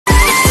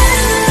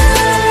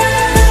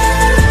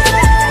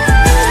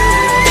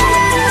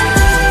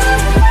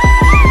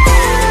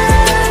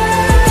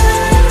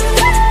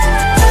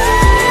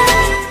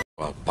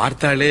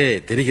பார்த்தாலே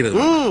தெரிகிறது.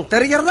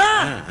 தெரிகிறதா?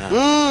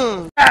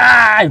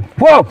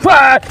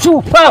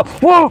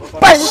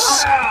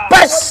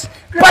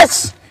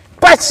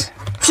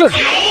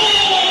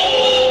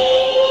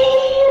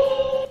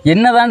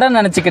 என்னதாண்டா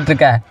நினைச்சுக்கிட்டு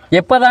இருக்க?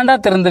 எப்பதாண்டா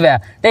திருந்துவ?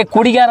 டேய்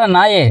குடிகார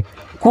நாயே,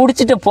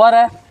 குடிச்சிட்டு போற,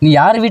 நீ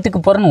யார் வீட்டுக்கு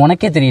போறன்னு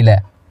உனக்கே தெரியல.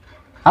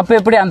 அப்ப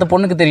எப்படி அந்த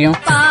பொண்ணுக்கு தெரியும்?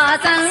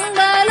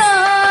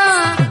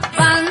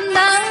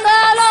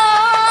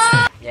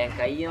 என்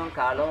கையும்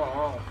காலும்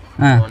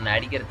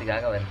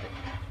அடிக்கிறதுக்காக வருது.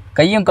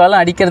 கையும் காலும்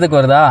அடிக்கிறதுக்கு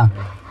வருதா?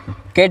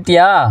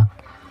 கேட்டியா?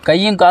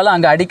 கையும் காலும்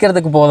அங்கே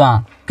அடிக்கிறதுக்கு போதான்,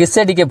 கிஸ்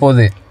அடிக்க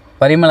போகுது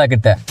பரிமளா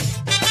கிட்ட.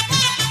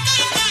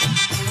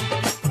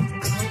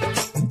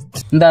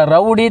 இந்த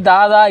ரவுடி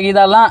தாதா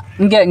இதெல்லாம்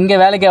இங்கே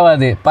வேலைக்கு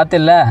ஆகாது,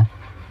 பார்த்தில்ல?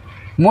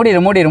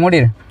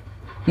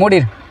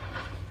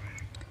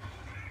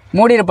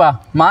 மூடிருப்பா.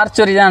 மார்ச்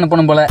வரி தான்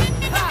அனுப்பணும் போல.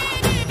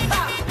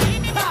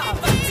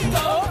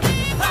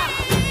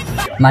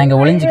 நான் இங்கே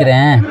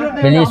ஒளிஞ்சிக்கிறேன்,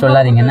 வெளியே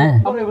சொல்லாதீங்கன்னு.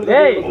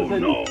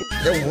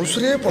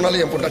 உசுரே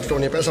போனாலும் என் பொண்டாட்டி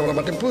உன்னை பேச வர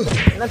மாட்டேன்.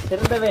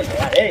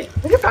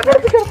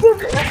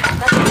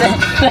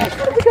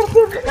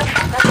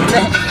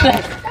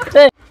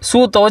 ஷூ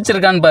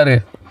துவைச்சிருக்கான்னு பாரு,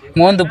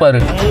 மோந்து பாரு.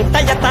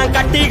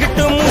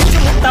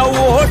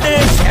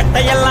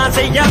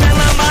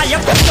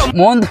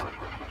 மோந்து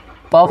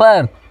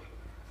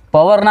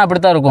பவர்னா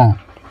அப்படித்தான் இருக்கும்,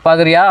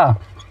 பார்க்குறியா?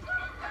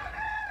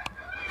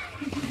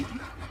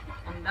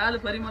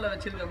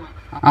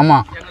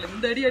 ஆமாம்,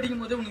 இந்த அடி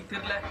அடிக்கும் போது உனக்கு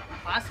தெரியல,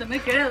 பாசமே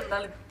கிடையாது.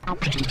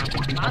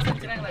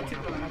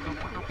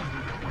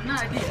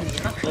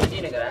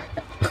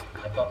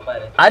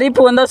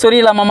 அரிப்பு வந்தா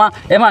சொரியலாமாம்மா?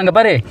 ஏமா அங்கே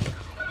பாரு,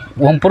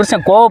 உன்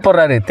புருஷன்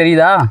கோவப்படுறாரு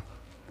தெரியுதா?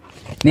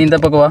 நீ இந்த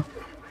பக்கம்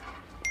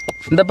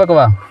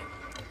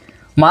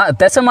வா.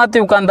 திசை மாற்றி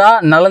உட்காந்தா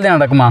நல்லதே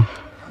நடக்குமா?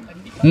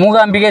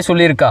 மூகாம்பிகே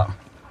சொல்லியிருக்கா,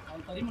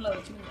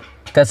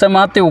 திசை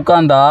மாற்றி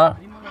உட்காந்தா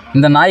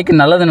இந்த நாய்க்கு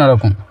நல்லது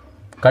நடக்கும்,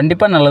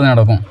 கண்டிப்பாக நல்லது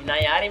நடக்கும்.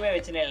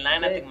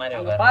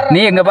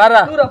 நீ எங்க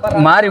பாரா,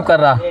 மாறி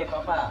உட்கார்றா.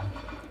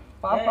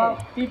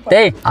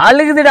 டேய்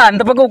அழுகுதுடா,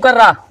 அந்த பக்கம்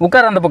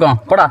உட்கார, அந்த பக்கம்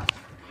போடா.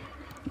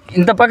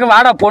 இந்த பக்கம்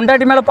வாடா,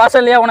 பொண்டாட்டி மேல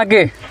பாசம் இல்லையா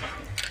உனக்கு?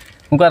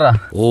 உட்கார்றா.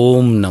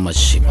 ஓம் நம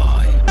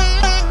சிவாய்.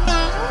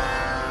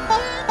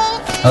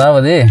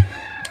 அதாவது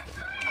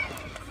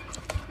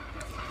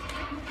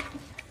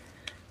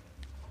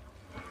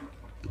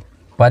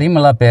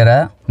பரிமளா பேரை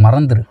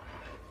மறந்துரு,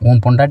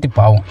 உன் பொண்டாட்டி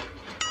பாவம்,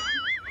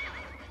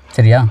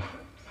 சரியா?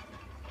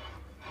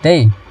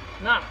 டேய்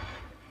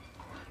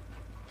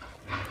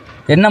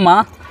என்னம்மா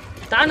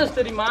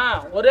தெரியுமா?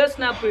 ஒரே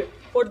ஸ்னாப்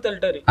போட்டு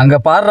தள்ளிட்டாரு. அங்க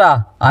பாடுறா,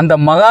 அந்த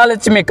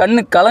மகாலட்சுமி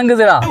கண்ணு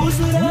கலங்குதுடா.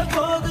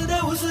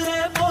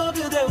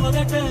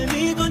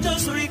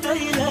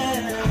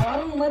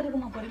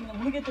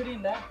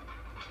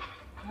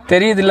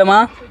 தெரியுது இல்லம்மா?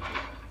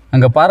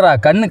 அங்க பாடுறா,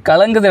 கண்ணு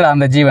கலங்குதுடா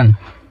அந்த ஜீவன்.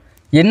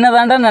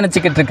 என்னதாண்டா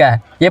நினைச்சுக்கிட்டு இருக்க?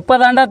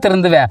 எப்பதாண்டா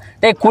திருந்துவ?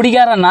 டேய்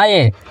குடிகார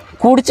நாயே,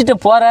 குடிச்சிட்டு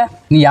போற,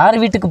 நீ யார்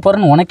வீட்டுக்கு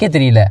போறன்னு உனக்கே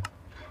தெரியல.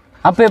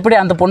 அப்ப எப்படி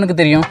அந்த பொண்ணுக்கு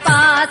தெரியும்?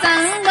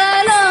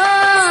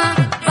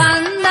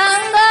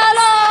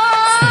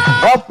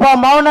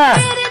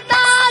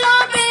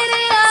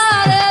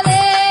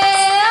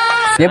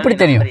 எப்படி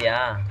தெரியும்?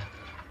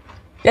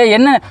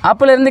 என்ன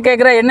அப்பல இருந்து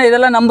கேக்குற? என்ன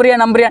இதெல்லாம் நம்புறியா?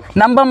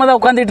 நம்பாம தான்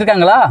உட்காந்துட்டு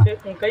இருக்காங்களா?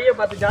 கையை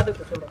பார்த்து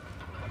ஜாதகத்தை சொல்றேன்.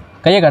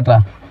 கையை காட்டுறா.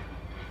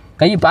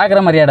 கை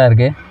பார்க்குற மாதிரியாடா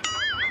இருக்கு.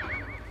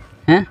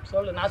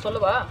 சொல்லு, நான்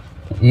சொல்லவா?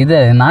 இது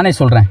நானே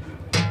சொல்றேன்.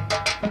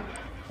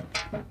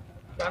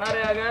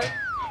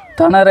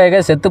 தனரேகை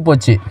செத்து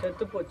போச்சு.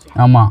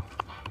 ஆமா,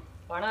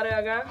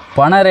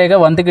 பணரேகை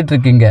வந்துகிட்டு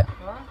இருக்குங்க,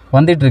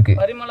 வந்துட்டு இருக்கு.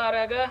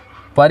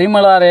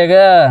 பரிமளா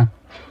ரேகை,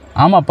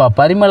 ஆமாப்பா,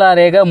 பரிமளா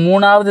ரேகை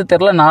 3வது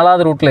தெருல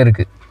 4வது ரூட்ல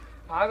இருக்கு.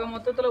 ஆக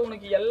மொத்தத்துல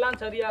உனக்கு எல்லாம்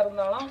சரியா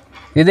இருந்தாலும்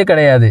இது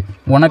கிடையாது.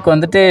 உனக்கு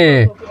வந்துட்டு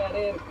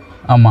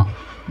ஆமா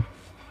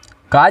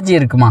காஜி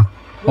இருக்குமா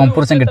உன்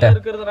புருஷன்கிட்ட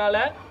இருக்கிறதுனால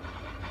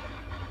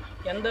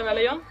எந்த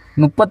வேலையும்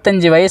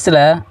 35 வயசுல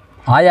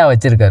ஆயா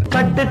வச்சிருக்காரு.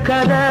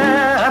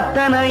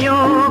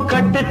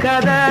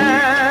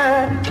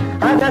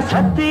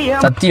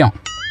 சத்தியம்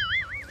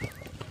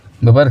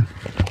இங்க பாரு,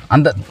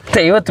 அந்த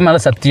தெய்வத்து மேல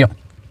சத்தியம்.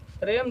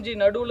 பிரேம்ஜி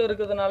நடுவுல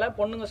இருக்கிறதுனால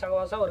பொண்ணுங்க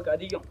சகவாசம் அவருக்கு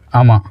அதிகம்.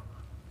 ஆமா,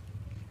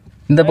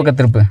 இந்த பக்கம்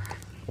திருப்பு.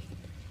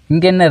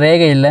 இங்க என்ன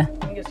ரேகை இல்ல?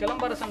 இங்க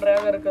சிலம்பரசன்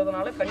ரேகை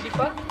இருக்கிறதுனால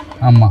கண்டிப்பா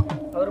ஆமா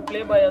அவர்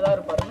ப்ளே பாயா தான்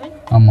இருப்பாருன்னு.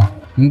 ஆமா,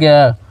 இங்க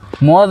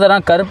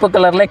மோதிரம் கருப்பு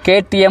கலர்ல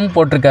KTM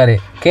போட்டிருக்காரு.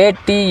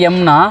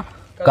 KTMனா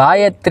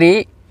காயத்ரி,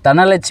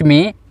 தனலட்சுமி,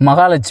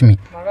 மகாலட்சுமி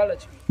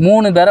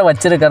 3 பேரை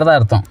வச்சிருக்கிறதா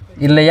அர்த்தம்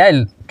இல்லையா?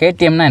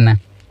 KTMனா என்ன?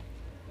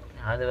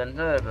 அது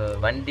வந்து ஒரு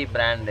வண்டி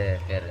பிராண்டு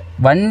பேரு.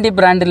 வண்டி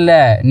பிராண்ட் இல்ல,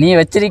 நீ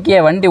வச்சிருக்கிய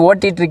வண்டி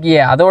ஓட்டிட்டு இருக்கிய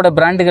அதோட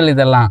பிராண்டுகள்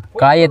இதெல்லாம்.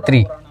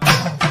 காயத்ரி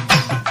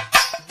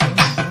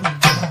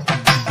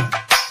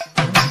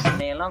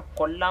எல்லாம்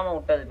கொல்லாம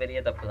விட்டது பெரிய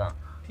தப்பு தான்.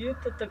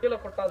 தீர்த்தத்தை கீழே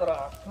கொட்டாதரா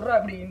புறா.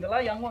 அப்படி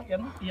இதெல்லாம்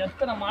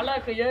எத்தனை மலை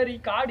ஏறி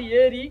காடு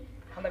ஏறி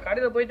அந்த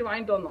கடையில போயிட்டு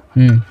வாங்கிட்டு வந்தோம்.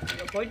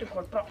 போயிட்டு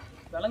கொட்டுறோம்.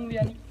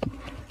 விலங்குவியா நீ?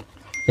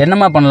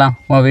 என்னம்மா பண்ணலாம்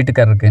உன்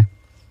வீட்டுக்காரருக்கு?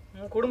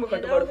 குடும்ப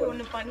கட்டுப்பாடு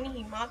ஒன்று பண்ணி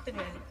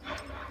மாத்துங்க.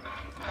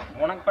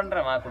 உனக்கு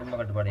பண்றேன் குடும்ப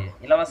கட்டுப்பாடு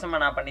இலவசமா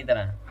நான் பண்ணி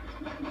தரேன்.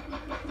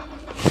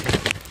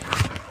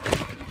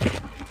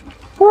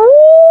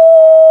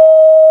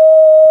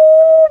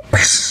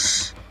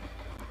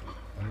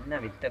 என்ன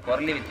வித்த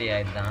குரலி வித்தையா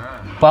இதுதான்?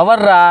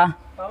 பவர்ரா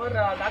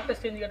டாக்டர்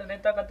ஸ்டேஜ் கிட்ட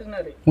நேத்தா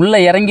கத்துக்கினாரு. உள்ள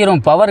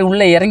இறங்கிரும், பவர்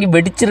உள்ள இறங்கி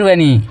வெடிச்சிருவே,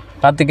 நீ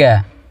பார்த்துக்க,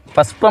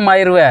 பஸ்பம்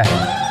ஆயிருவே.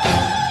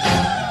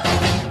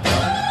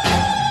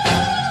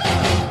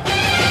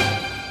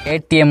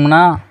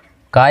 ஏடிஎம்னா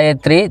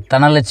காயத்ரி,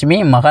 தனலட்சுமி,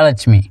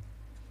 மகாலட்சுமி.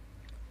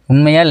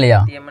 உண்மையா இல்லையா?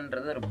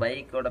 ஏடிஎம்ன்றது ஒரு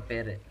பைக்கோட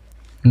பேரு.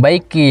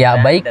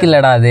 பைக்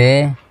இல்லடா அது,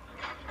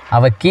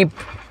 அவ கீப்.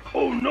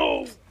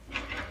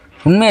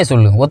 உண்மையை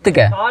சொல்லு,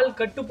 ஒத்துக்க. கால்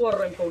கட்டு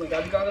போடுறேன் இப்போ உனக்கு,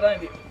 அதுக்காக தான்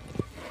இது.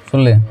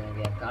 சொல்லு.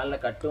 கால்ல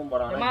கட்டும்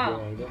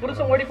போடணும்.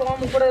 புருஷன் ஓடி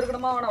போகாம கூட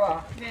இருக்கணுமா வேணவா?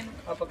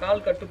 அப்ப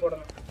கால் கட்டு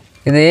போடணும்.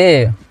 இது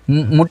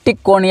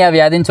முட்டிக்கோணியா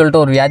வியாதின்னு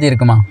சொல்லிட்டு ஒரு வியாதி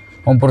இருக்குமா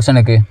உன்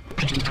புருஷனுக்கு?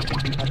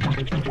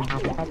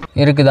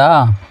 இருக்குதா?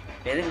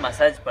 எதுக்கு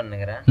மசாஜ்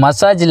பண்ணுகிற?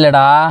 மசாஜ்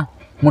இல்லைடா,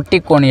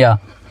 முட்டிக்கோணியா.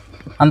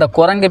 அந்த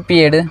குரங்கப்பி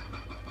எடு,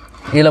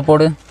 இதில்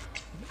போடு,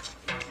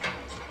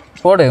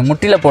 போடு,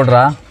 முட்டியில்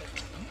போடுறா.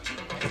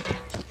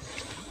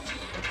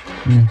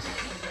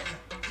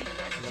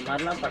 இந்த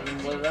மாதிரிலாம்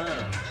பண்ணும்போது தான்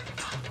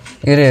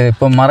இரு,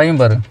 இப்போ மறையும்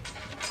பாரு.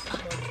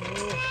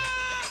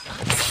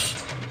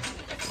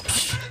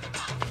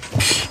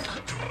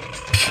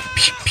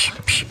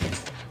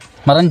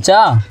 மறைஞ்சா?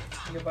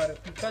 இங்க பாரு,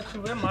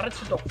 பிக்காச்சுவே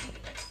மறைச்சிட்டோம்.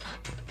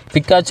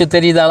 பிக்காச்சு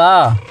தெரியுதாளா?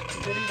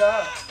 தெரியுதா?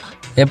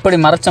 எப்படி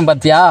மறைச்சம்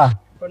பார்த்தியா?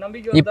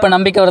 இப்போ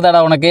நம்பிக்கை வருதாடா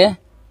உனக்கு?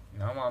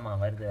 ஆமா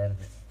வருது.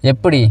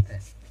 எப்படி?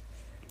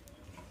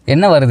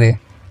 என்ன வருது?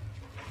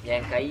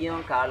 என்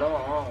கையும் காலும்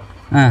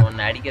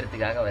ஒன்று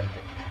அடிக்கிறதுக்காக வருது.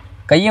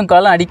 கையும்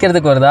காலும்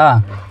அடிக்கிறதுக்கு வருதா?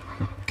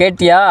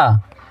 கேட்டியா?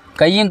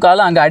 கையும்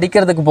காலும் அங்கே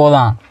அடிக்கிறதுக்கு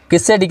போதான்,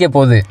 கிஸ் அடிக்க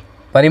போகுது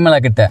பரிமளா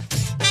கிட்ட.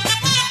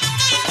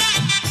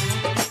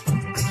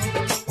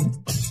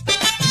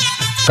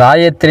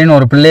 காயத்ரின்னு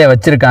ஒரு பிள்ளைய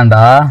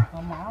வச்சிருக்காண்டா,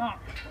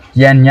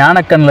 என்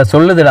ஞானக்கண்ணில்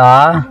சொல்லுதுடா.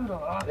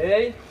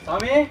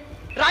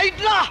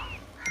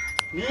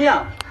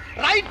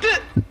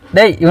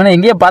 டேய், இவனை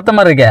எங்கேயோ பார்த்த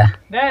மாதிரி இருக்க.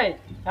 டேய்,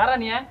 யாரா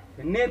நீ?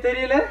 என்ன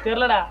தெரியல?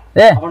 தெரியலடா.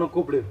 ஏய், அவனை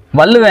கூப்பிடு.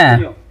 வல்லுவேன்,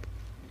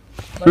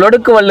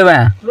 லொடுக்கு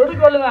வல்லுவேன்.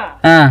 லொடுக்கு வல்லுவேன்.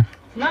 ஆ,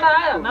 என்னடா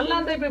நல்லா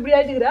இருந்தா இப்ப இப்படி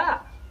ஆயிட்டுக்குறா?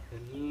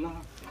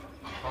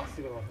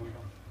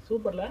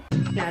 சூப்பர்ல.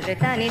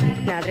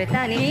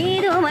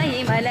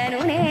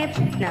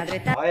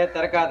 வாயை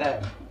திறக்காத,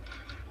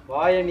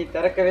 வாயை நீ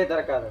திறக்கவே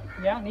திறக்காத.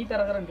 ஏன் நீ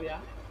திறக்கறன்றியா?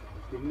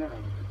 என்ன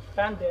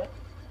பேண்ட்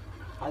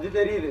அது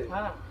தெரியுது.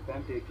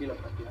 பேண்ட் கீழே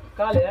பாத்தியா?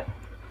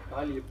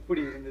 கால்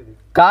எப்படி இருந்தது?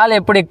 கால்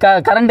எப்படி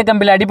கரண்ட்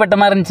கம்பியில் அடிபட்ட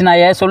மாதிரி இருந்துச்சுனா?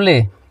 சொல்லு.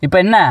 இப்போ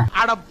என்ன?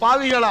 அட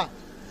பாவிகளா,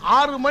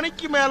 6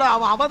 மணிக்கு மேல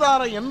அவன்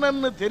அவதாரம்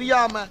என்னன்னு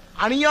தெரியாம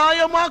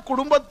அநியாயமா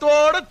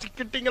குடும்பத்தோட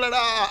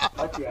சிக்கிட்டீங்களடா.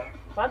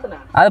 பாத்தனா?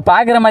 அது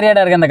பார்க்குற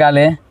மாதிரியாடா இருக்கு அந்த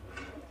காலு.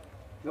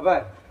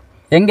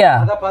 எங்க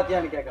அத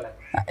பாத்தியான்னு கேட்கல.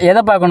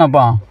 எதை பார்க்கணும்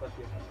அப்போ?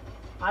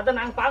 அத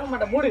நாங்க பார்க்க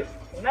மாட்டோம். மூடு.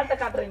 என்னத்த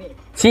காட்ற நீ?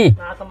 சீ,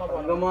 நாசமா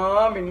அங்கமா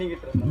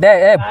மின்னிக்கிட்டு இருந்தா.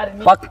 டேய்,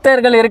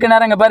 பக்தர்கள் இருக்க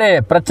நேரம் இங்க பாரு,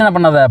 பிரச்சனை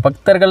பண்ணாத.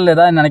 பக்தர்கள்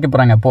ஏதாவது நினைக்க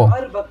போறாங்க. போ.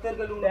 யாரு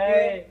பக்தர்கள் உனக்கு?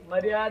 டேய்,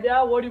 மரியாதையா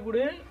ஓடி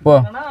புடு. போ.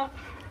 என்னன்னா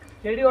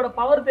செடியோட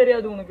பவர்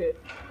தெரியாது உனக்கு.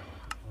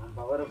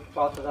 பவர்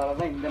பார்த்ததால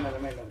தான் இந்த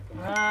நிலைமையில இருக்கு.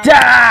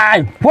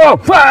 ஜாய் போ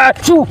பா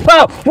சு பா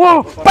ஓ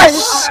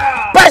பஸ்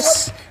பஸ்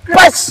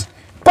பஸ்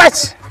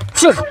பஸ்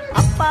சு.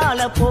 அப்பால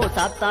போ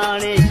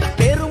சாத்தானே,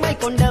 பெருமை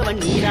கொண்டவன்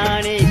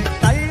நீதானே,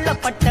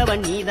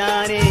 தள்ளப்பட்டவன்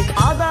நீதானே,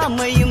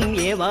 ஆதாமையும்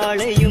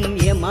ஏவாளையும்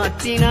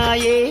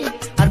ஏமாற்றினாயே,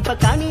 அற்ப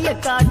கனிய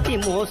காட்டி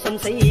மோசம்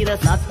செய்த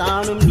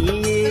சாத்தானும்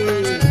நீயே,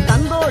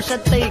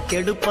 சந்தோஷத்தை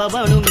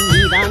கெடுப்பவனும்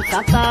நீதான்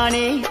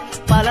சாத்தானே,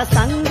 பல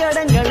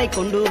சங்கடங்களை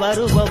கொண்டு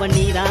வருபவன்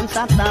நீதான்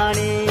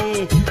சாத்தானே.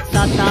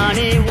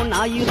 சாத்தானே, உன்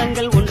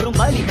ஆயுதங்கள் ஒன்றும்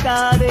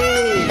பலிக்காதே,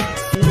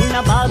 உன்ன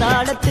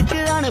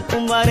பாதாளத்துக்கு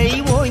அனுப்பும் வரை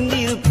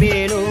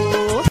ஓய்ந்திருப்பேனோ.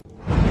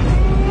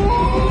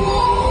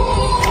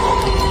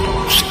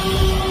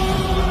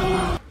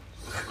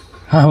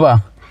 வா,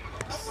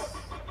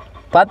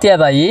 பாத்தியா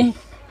தாயி?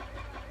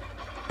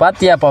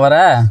 பாத்தியா பவர?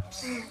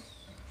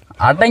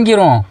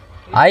 அடங்கிரும்.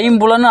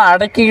 ஐம்புலன்னு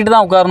அடக்கிக்கிட்டு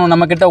தான் உட்காரணும்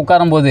நம்மக்கிட்ட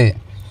உட்காரும் போது.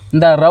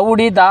 இந்த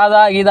ரவுடி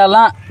தாதா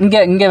இதெல்லாம்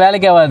இங்கே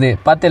வேலைக்கு ஆகாது.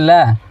 பார்த்தில்ல?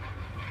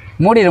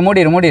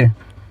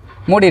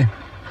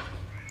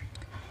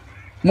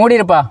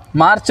 மூடிருப்பா.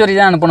 மார்ச் வரி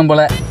தான் அனுப்பணும்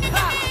போல.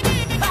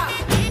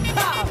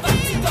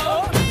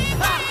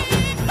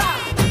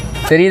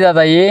 தெரியுதா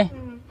தாயி?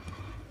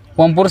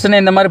 உன் புருஷனை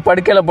இந்த மாதிரி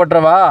படுக்கையில்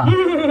போட்டுறவா?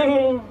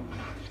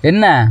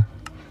 என்ன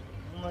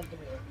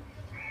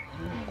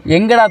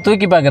எங்கடா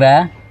தூக்கி பார்க்குற?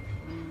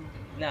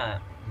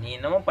 நீ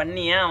என்னமோ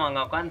பண்ணியா? அவங்க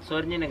உட்காந்து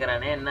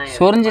சொரிஞ்சுன்னுக்குறானே. என்ன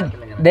சொரிஞ்சு?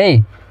 டேய்,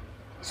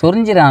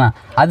 சொரிஞ்சிடானா?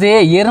 அது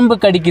எறும்பு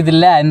கடிக்குது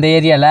இல்லை இந்த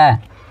ஏரியாவில்,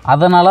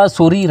 அதனால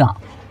சொரியிறான்.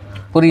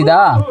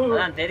 புரியுதா?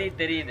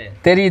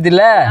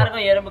 தெரியுதுல்ல?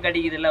 எறும்பு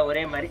கடிக்குது இல்ல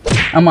ஒரே மாதிரி.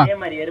 ஆமா, ஒரே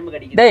மாதிரி எறும்பு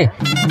கடிக்குது. டேய்,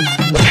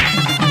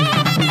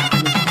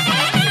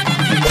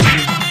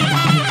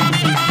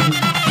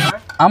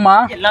 ஆமா,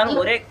 எல்லாரும்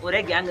ஒரே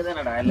கேங்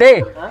தானடா.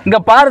 டேய் இங்க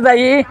பாரு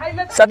தாயி,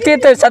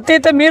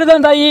 சத்தியத்தை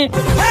மீறுதான் தாயி.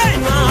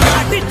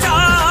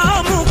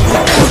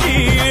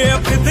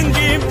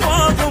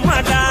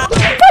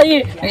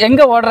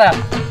 எங்கே ஓடுற?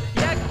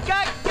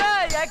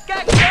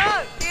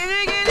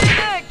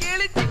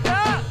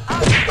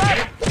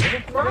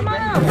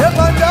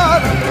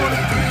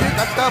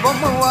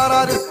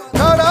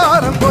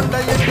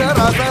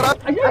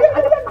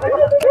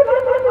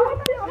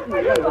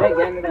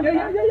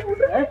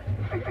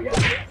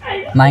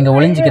 நான் இங்கே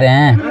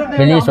ஒளிஞ்சிக்கிறேன்,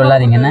 வெளியே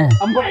சொல்லாதீங்கண்ணே.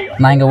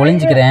 நான் இங்கே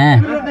ஒளிஞ்சிக்கிறேன்,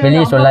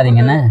 வெளியே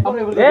சொல்லாதீங்கண்ணே.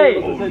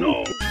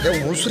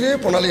 என் உசுரே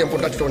போனாலும் என்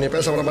பொண்டாட்டி உன்னை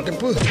பேச விட மாட்டேன்.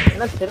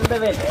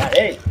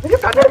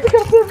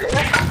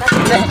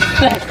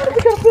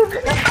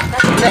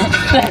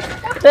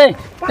 டேய்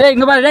டேய்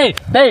இங்கே பாரு. டேய்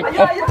டேய்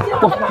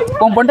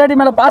உன் பொண்டாட்டி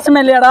மேலே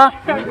பாசமே இல்லையாடா?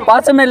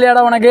 பாசமே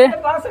இல்லையாடா உனக்கு?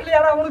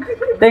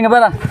 டேய் இங்கே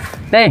பாரு.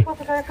 டேய்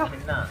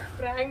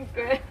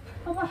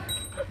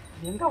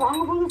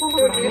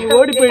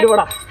ஓடி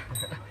போயிடுவாடா.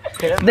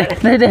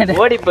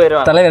 ஓடி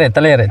போயிடுவான். தலைவரே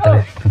தலைவரே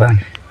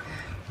பாருங்க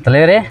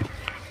தலைவரே,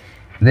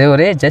 இது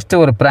ஒரு ஜஸ்ட்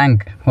ஒரு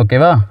ப்ராங்க்,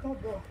 ஓகேவா?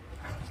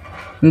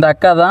 இந்த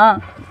அக்கா தான்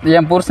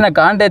என் புருஷனை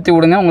காண்டேற்றி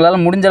விடுங்க,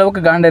 உங்களால் முடிஞ்ச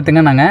அளவுக்கு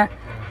காண்டேற்றுங்க. நாங்கள்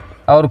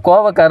அவர்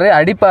கோவக்காரு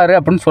அடிப்பார்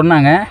அப்படின்னு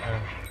சொன்னாங்க.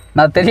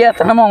 நான்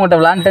தெரியாதனமாக உங்கள்கிட்ட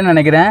விளாண்டுட்டேன்னு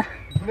நினைக்கிறேன்.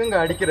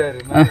 அடிக்கிறாரு.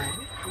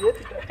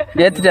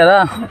 ஏற்றிட்டாரா?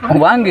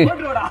 வாங்கு.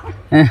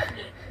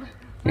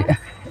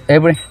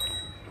 எப்படி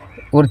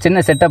ஒரு சின்ன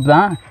செட்டப்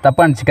தான்,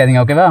 தப்பாக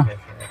நினச்சிக்காதீங்க, ஓகேவா?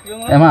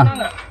 ஏம்மா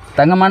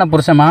தங்கமான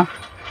புருஷம்மா,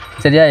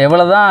 சரியா?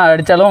 எவ்வளோ தான்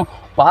அடித்தாலும்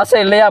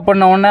பாசம் இல்லையா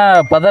அப்படின்ன உடனே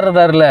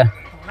பதறதாருல.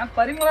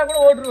 பரிமளா கூட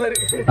ஓட்டுருவாரு.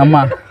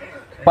 ஆமாம்,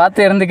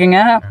 பார்த்து இருந்துக்குங்க,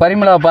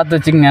 பரிமளாவை பார்த்து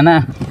வச்சுக்கோங்க.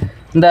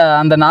 இந்த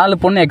அந்த 4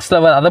 பொண்ணு எக்ஸ்ட்ரா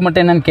அதை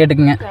மட்டும் என்னன்னு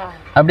கேட்டுக்குங்க.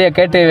 அப்படியே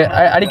கேட்டு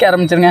அடிக்க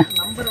ஆரம்பிச்சிருங்க.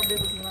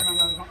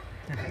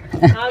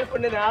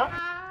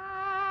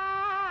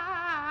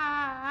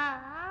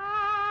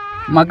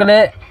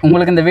 மக்களே,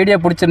 உங்களுக்கு இந்த வீடியோ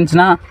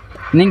பிடிச்சிருந்துச்சுன்னா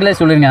நீங்களே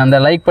சொல்லுங்க. அந்த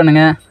லைக்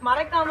பண்ணுங்க,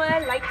 மறக்காம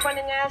லைக்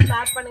பண்ணுங்க,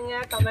 ஷேர் பண்ணுங்க,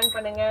 கமெண்ட்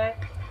பண்ணுங்க.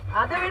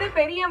 அதை விட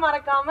பெரிய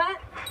மறக்காம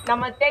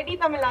நம்ம டெடி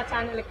தமிழா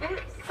சேனலுக்கு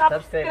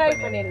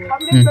சப்ஸ்கிரைப் பண்ணிருங்க.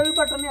 பெல்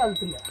பட்டனே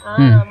அழுத்துங்க.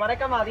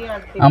 மறக்காம அதையும்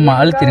அழுத்துங்க. ஆமாம்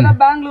அழுத்திருங்க.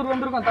 பெங்களூர்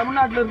வந்திருக்கோம்,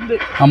 தமிழ்நாட்டுல இருந்து.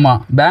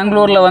 ஆமாம்,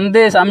 பெங்களூரில்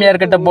வந்து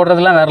சாமியார் கிட்ட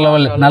போடுறதுலாம் வேறு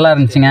லெவல், நல்லா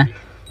இருந்துச்சுங்க.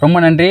 ரொம்ப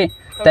நன்றி,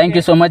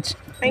 தேங்க்யூ ஸோ மச்.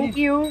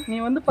 தேங்க்யூ. நீ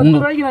வந்து 10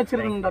 ரூபாய்க்கு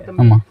வச்சிருக்கீங்க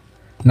தம்பி. ஆமாம்,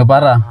 இங்கே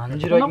பாரா.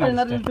 5 ரூபாய்க்கு கொஞ்ச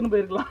நேரம் இழுத்துன்னு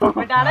போயிருக்கலாம்.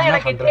 பட் ஆனா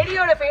எனக்கு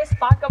டெடியோட ஃபேஸ்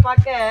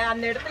பார்க்க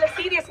அந்த இடத்துல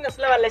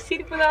சீரியஸ்னஸ்ல வரல,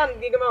 சிரிப்பு தான்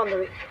அதிகமா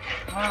வந்தது.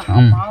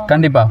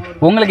 கண்டிப்பாக.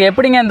 உங்களுக்கு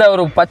எப்படிங்க இந்த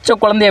ஒரு பச்சை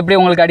குழந்தை எப்படி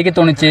உங்களுக்கு அடிக்க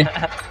தோணுச்சு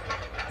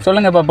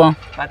சொல்லுங்க பாப்போம்.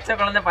 பச்சை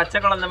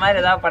குழந்தை மாதிரி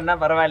ஏதாவது பண்ணா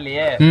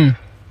பரவாயில்லையே.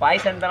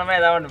 பாய்சன் தனமா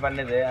ஏதாவது ஒன்று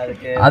பண்ணுது.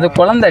 அது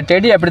குழந்தை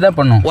டெடி அப்படிதான்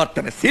பண்ணும்.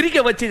 ஒருத்தனை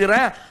சிரிக்க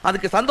வச்சுக்கிறேன்,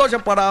 அதுக்கு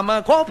சந்தோஷப்படாம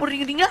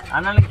கோவப்படுறீங்க.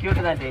 ஆனாலும்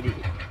கியூட் தான் teddy.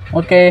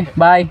 Okay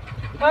bye.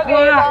 Okay,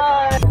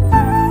 bye.